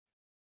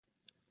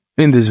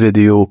In this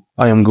video,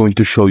 I am going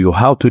to show you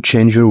how to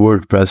change your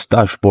WordPress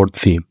dashboard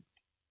theme.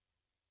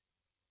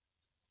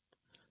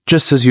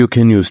 Just as you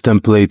can use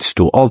templates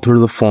to alter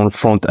the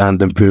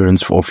front-end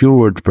appearance of your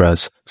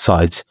WordPress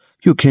sites,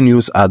 you can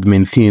use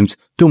admin themes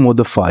to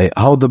modify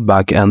how the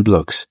back-end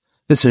looks.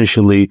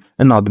 Essentially,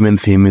 an admin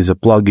theme is a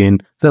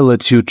plugin that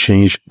lets you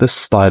change the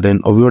styling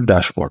of your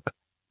dashboard.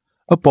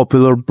 A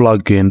popular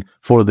plugin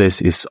for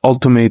this is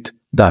Ultimate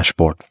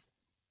Dashboard.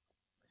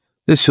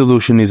 This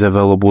solution is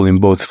available in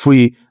both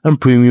free and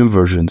premium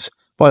versions.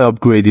 By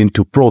upgrading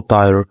to Pro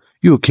tier,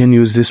 you can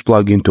use this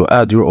plugin to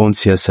add your own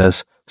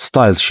CSS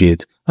style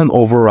sheet and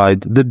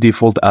override the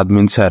default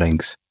admin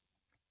settings.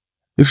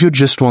 If you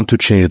just want to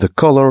change the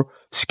color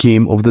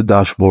scheme of the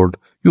dashboard,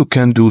 you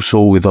can do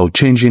so without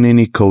changing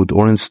any code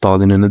or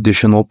installing an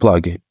additional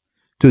plugin.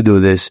 To do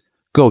this,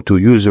 go to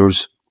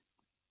Users,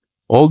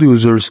 All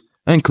Users,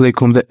 and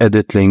click on the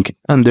Edit link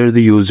under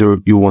the user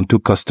you want to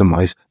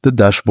customize the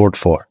dashboard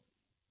for.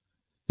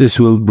 This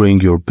will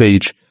bring your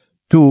page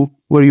to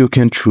where you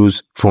can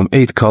choose from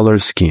 8 color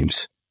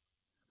schemes.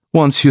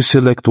 Once you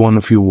select one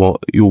of you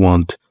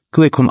want,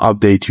 click on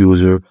Update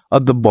User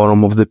at the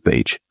bottom of the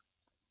page.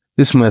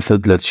 This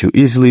method lets you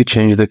easily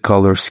change the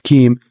color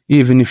scheme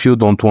even if you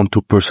don't want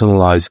to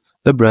personalize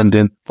the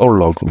branding or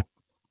logo.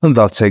 And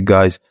that's it,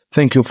 guys.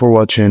 Thank you for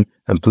watching,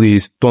 and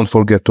please don't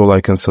forget to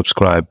like and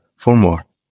subscribe for more.